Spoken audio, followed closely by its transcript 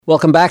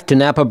Welcome back to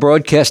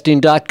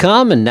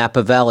NapaBroadcasting.com and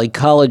Napa Valley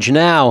College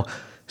Now.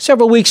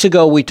 Several weeks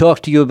ago, we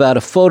talked to you about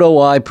a Photo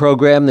Eye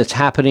program that's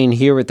happening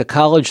here at the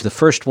college. The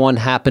first one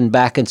happened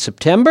back in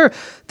September.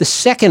 The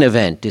second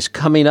event is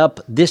coming up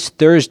this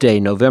Thursday,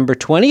 November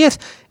 20th.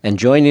 And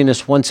joining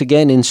us once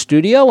again in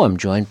studio, I'm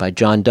joined by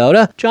John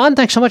Doda. John,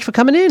 thanks so much for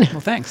coming in. Well,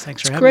 thanks.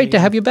 Thanks for having me. It's great me. to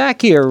have you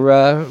back here.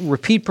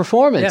 Repeat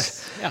performance.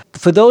 Yes. Yeah.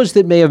 For those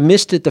that may have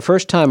missed it the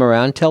first time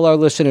around, tell our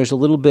listeners a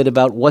little bit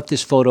about what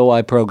this Photo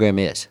Eye program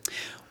is.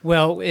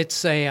 Well,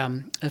 it's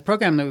a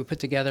program that we put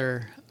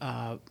together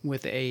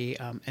with a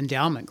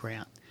endowment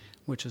grant,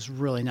 which is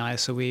really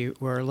nice. So we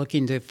were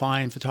looking to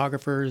find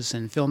photographers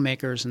and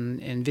filmmakers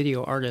and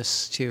video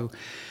artists to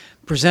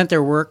present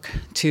their work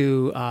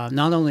to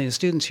not only the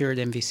students here at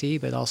MVC,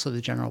 but also the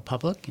general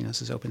public. You know,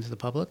 this is open to the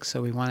public.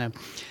 So we want to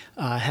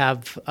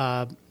have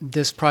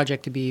this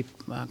project to be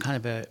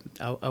kind of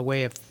a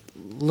way of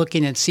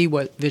looking and see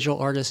what visual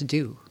artists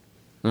do,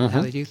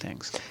 how they do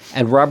things.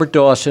 And Robert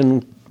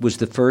Dawson was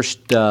the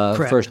first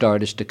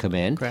artist to come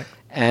in. Correct.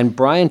 And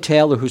Brian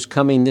Taylor, who's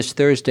coming this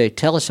Thursday,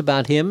 tell us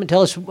about him.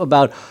 Tell us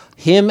about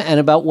him and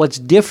about what's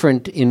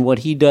different in what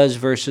he does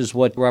versus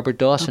what Robert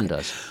Dawson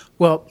does.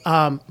 Well,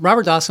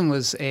 Robert Dawson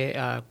was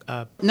not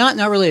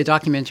really a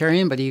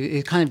documentarian, but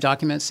he kind of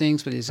documents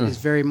things, but he's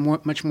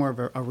much more of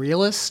a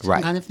realist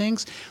kind of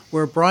things.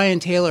 Where Brian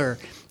Taylor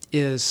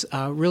is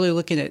really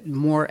looking at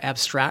more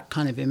abstract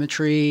kind of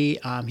imagery.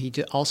 He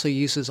also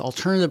uses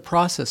alternative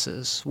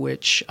processes,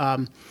 which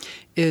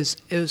is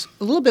a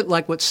little bit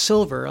like what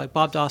silver, like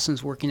Bob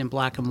Dawson's working in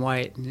black and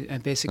white, a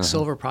basic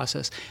silver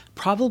process.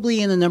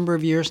 Probably in a number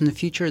of years in the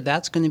future,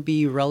 that's going to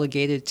be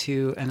relegated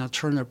to an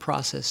alternative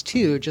process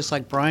too, just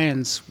like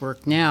Brian's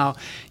work now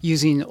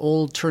using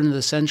old turn of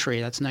the century,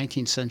 that's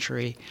 19th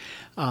century,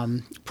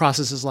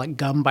 processes like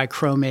gum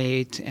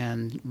bichromate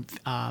and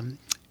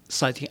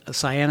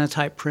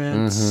cyanotype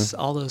prints,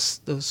 all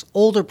those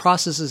older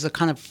processes have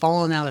kind of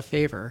fallen out of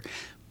favor.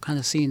 Kind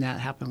of seeing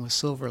that happen with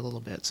silver a little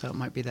bit, so it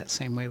might be that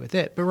same way with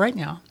it. But right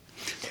now,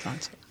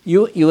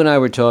 you and I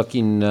were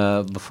talking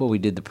before we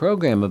did the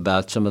program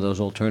about some of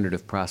those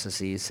alternative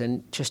processes,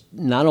 and just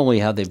not only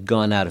how they've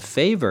gone out of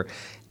favor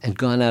and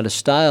gone out of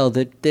style,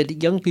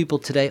 that young people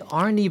today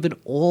aren't even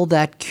all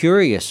that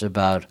curious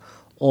about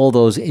all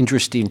those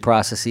interesting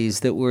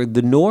processes that were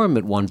the norm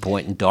at one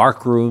point in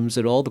dark rooms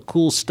and all the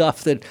cool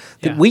stuff that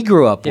we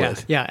grew up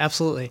with. Yeah,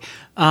 absolutely.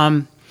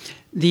 Probably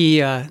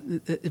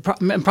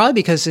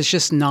because it's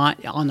just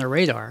not on the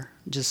radar.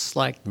 Just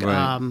like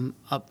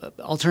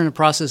alternative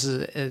process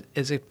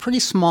is a pretty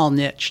small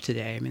niche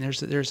today. I mean,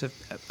 there's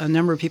a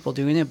number of people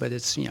doing it, but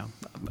it's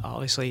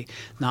obviously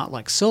not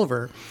like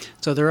silver.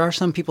 So there are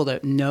some people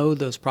that know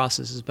those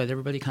processes, but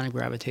everybody kind of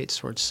gravitates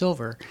towards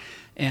silver.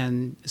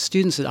 And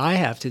students that I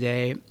have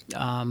today,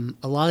 a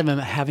lot of them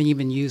haven't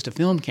even used a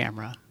film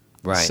camera.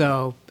 Right.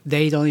 So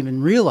they don't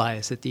even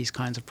realize that these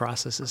kinds of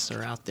processes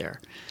are out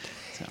there.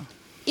 So.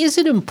 Is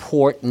it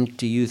important,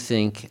 do you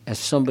think, as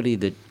somebody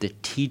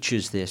that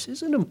teaches this,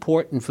 is it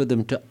important for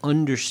them to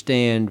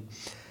understand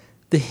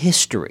the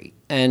history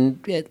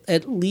and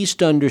at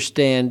least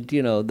understand,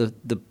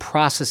 the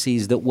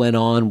processes that went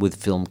on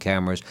with film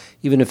cameras,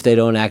 even if they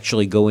don't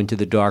actually go into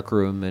the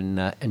darkroom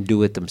and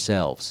do it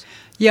themselves?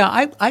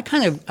 Yeah, I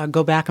kind of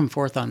go back and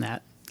forth on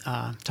that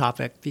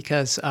topic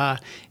because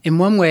in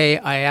one way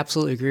I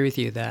absolutely agree with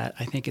you that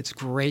I think it's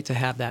great to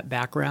have that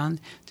background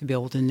to be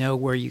able to know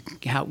where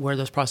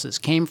those processes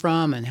came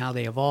from and how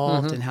they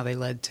evolved and how they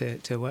led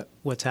to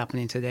what's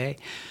happening today.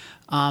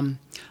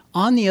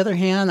 On the other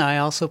hand, I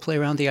also play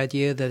around the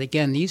idea that,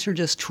 again, these are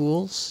just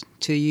tools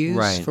to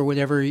use for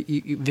whatever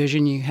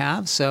vision you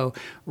have. So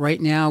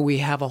right now we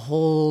have a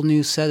whole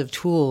new set of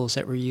tools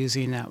that we're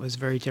using that was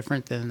very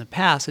different than in the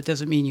past. It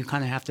doesn't mean you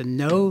kind of have to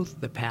know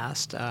the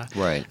past.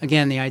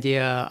 Again, the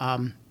idea,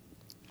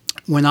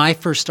 when I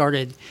first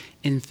started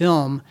in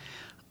film,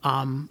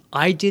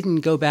 I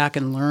didn't go back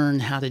and learn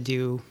how to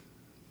do,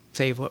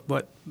 say,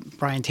 what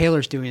Brian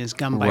Taylor's doing is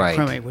gum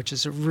bichromate, which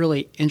is a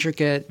really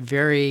intricate,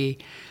 very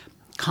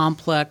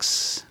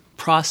complex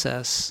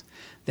process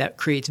that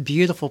creates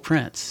beautiful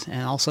prints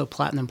and also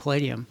platinum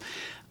palladium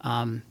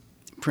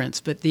prints.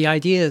 But the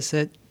idea is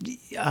that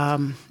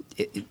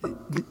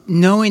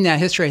knowing that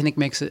history, I think,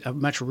 makes it a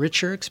much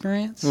richer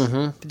experience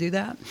to do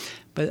that.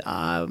 But,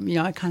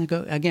 I kind of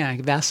go, again,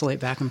 I vacillate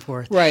back and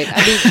forth. Right.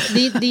 I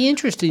mean, the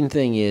interesting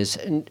thing is,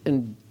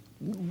 and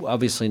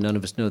obviously none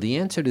of us know the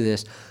answer to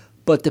this,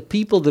 but the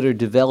people that are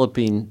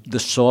developing the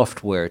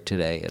software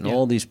today and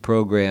all these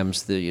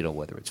programs,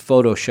 whether it's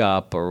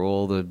Photoshop or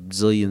all the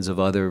zillions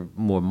of other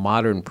more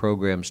modern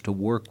programs to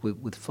work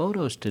with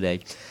photos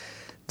today,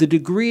 the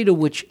degree to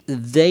which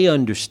they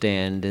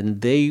understand and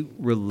they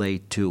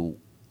relate to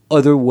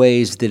other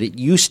ways that it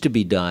used to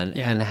be done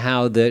and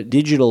how the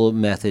digital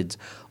methods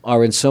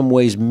are in some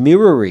ways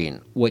mirroring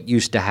what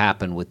used to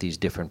happen with these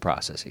different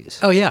processes.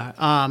 Oh, yeah.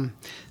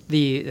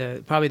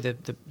 Probably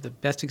the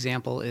best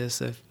example is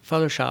the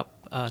Photoshop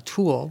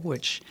tool,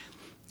 which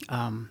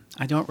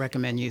I don't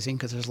recommend using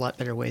because there's a lot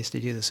better ways to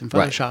do this in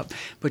Photoshop.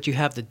 But you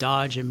have the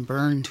dodge and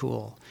burn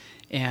tool,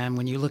 And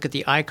when you look at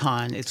the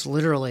icon, it's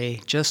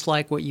literally just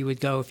like what you would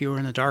go if you were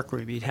in a dark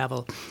room. You'd have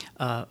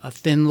a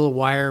thin little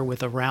wire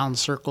with a round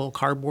circle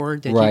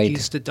cardboard that Right. you'd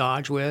use to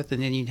dodge with,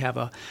 and then you'd have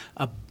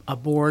a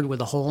board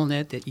with a hole in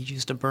it that you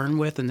use to burn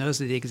with, and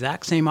those are the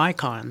exact same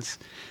icons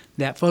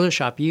that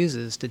Photoshop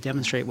uses to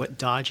demonstrate what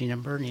dodging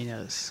and burning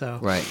is. So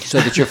Right. So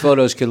that your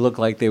photos could look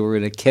like they were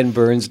in a Ken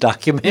Burns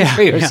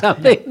documentary or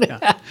something.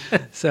 yeah.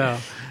 So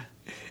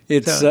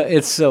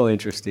It's so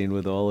interesting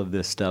with all of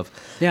this stuff.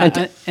 yeah,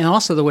 And and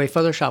also the way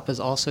Photoshop is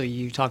also,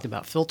 you talked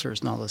about filters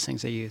and all those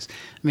things they use.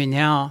 I mean,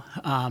 now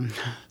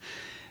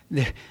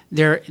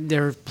there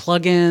are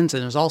plugins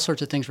and there's all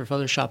sorts of things for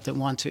Photoshop that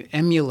want to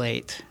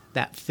emulate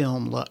that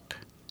film look.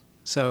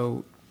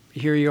 So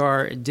here you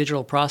are, a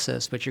digital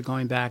process, but you're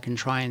going back and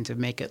trying to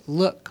make it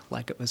look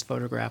like it was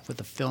photographed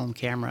with a film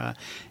camera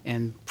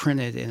and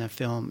printed in a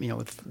film,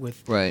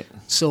 with Right.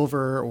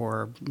 silver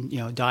or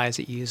dyes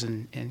that you use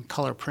in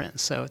color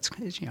prints. So it's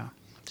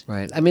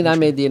Right. I mean, I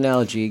made the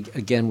analogy,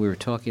 again, we were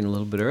talking a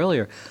little bit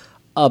earlier,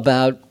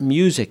 about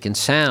music and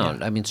sound.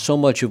 Yeah. I mean, so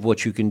much of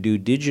what you can do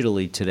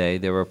digitally today,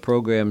 there are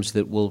programs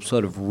that will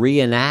sort of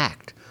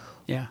reenact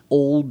yeah.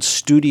 old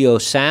studio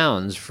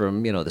sounds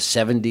from, the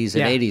 70s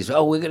and Yeah. 80s.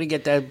 Oh, we're going to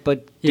get that,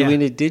 but Yeah.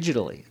 doing it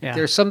digitally. Yeah.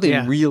 There's something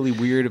Yeah. really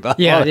weird about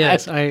Yeah, all it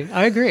that. is.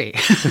 I agree.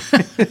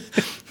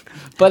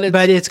 But it's,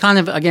 But it's kind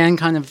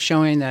of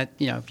showing that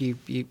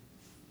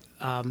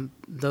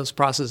those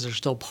processes are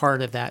still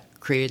part of that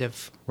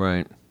creative.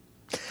 right.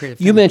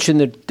 creative You thing. mentioned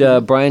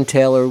that Brian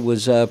Taylor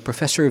was a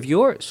professor of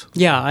yours.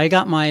 Yeah, I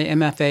got my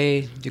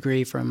MFA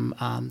degree from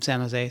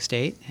San Jose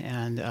State,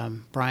 and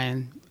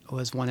Brian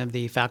was one of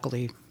the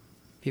faculty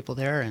people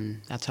there,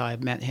 and that's how I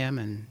met him,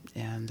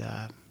 and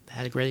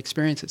had a great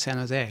experience at San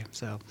Jose.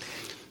 So.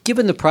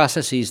 Given the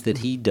processes that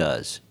he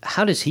does,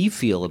 how does he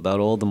feel about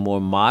all the more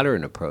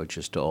modern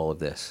approaches to all of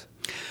this?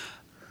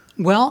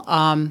 Well,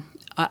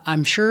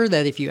 I'm sure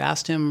that if you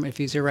asked him if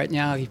he's here right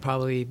now, he'd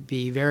probably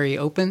be very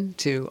open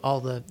to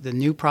all the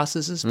new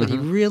processes, but he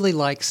really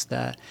likes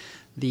the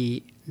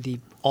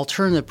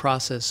alternative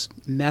process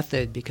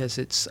method because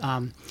it's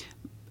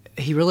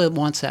he really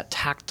wants that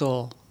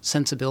tactile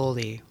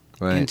sensibility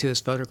Right. into his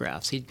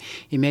photographs.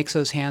 He makes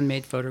those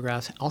handmade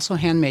photographs, also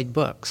handmade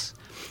books.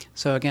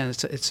 So again,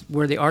 it's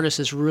where the artist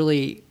is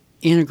really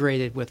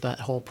integrated with that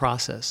whole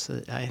process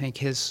that I think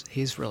he's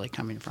really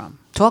coming from.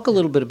 Talk a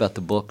little bit about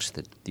the books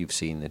that you've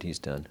seen that he's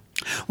done.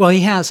 Well,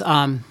 he has.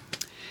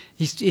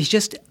 He's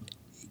just,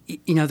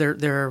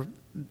 there are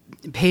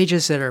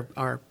pages that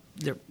are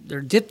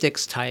they're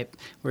diptychs type,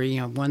 where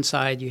one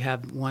side you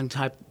have one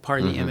type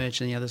part of the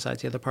image, and the other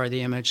side's the other part of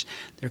the image.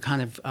 They're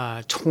kind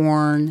of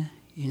torn,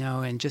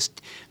 and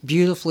just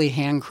beautifully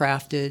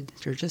handcrafted.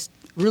 They're just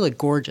really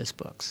gorgeous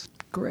books.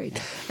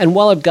 Great. And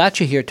while I've got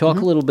you here, talk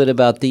a little bit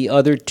about the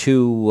other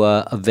two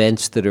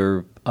events that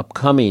are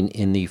upcoming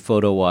in the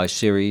PhotoWise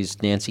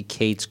series. Nancy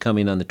Cates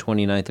coming on the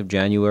 29th of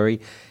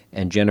January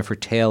and Jennifer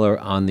Taylor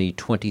on the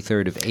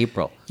 23rd of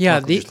April.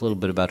 Yeah, Talk just a little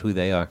bit about who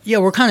they are. Yeah,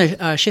 we're kind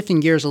of shifting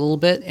gears a little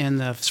bit. In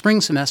the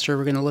spring semester,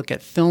 we're going to look at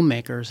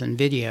filmmakers and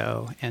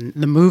video and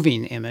the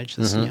moving image,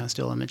 this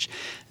still image.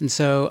 And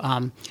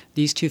so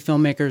these two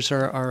filmmakers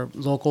are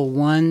local.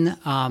 One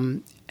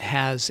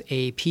has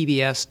a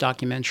PBS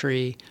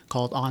documentary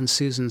called On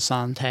Susan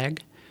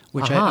Sontag,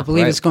 which I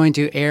believe right. is going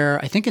to air,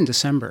 I think, in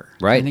December.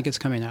 Right. I think it's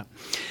coming up.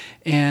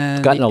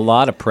 And Gotten a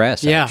lot of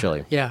press,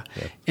 actually. Yeah.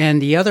 And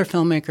the other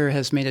filmmaker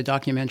has made a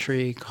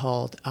documentary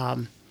called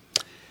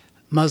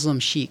Muslim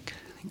Chic.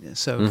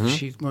 So we're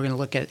going to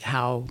look at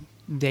how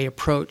they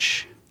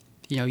approach,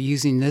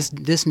 using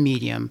this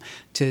medium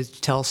to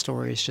tell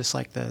stories, just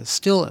like the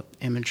still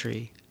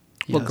imagery.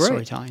 Well, great.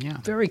 Storytelling, yeah.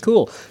 Very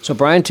cool. So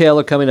Brian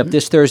Taylor coming up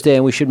this Thursday,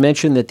 and we should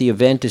mention that the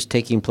event is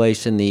taking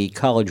place in the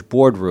College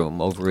Boardroom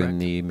over in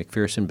the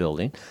McPherson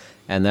building,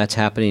 and that's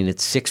happening at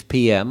 6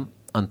 p.m.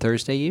 on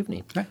Thursday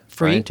evening. Right.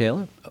 Free. Brian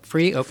Taylor.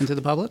 Free, open to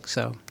the public.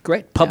 So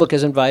Great. Public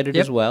is invited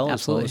Yep, as well,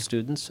 absolutely. as well as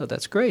students, so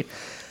that's great.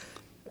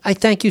 I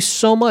thank you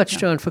so much,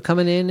 John, for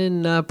coming in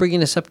and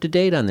bringing us up to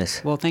date on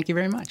this. well, thank you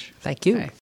very much. Thank you. Okay.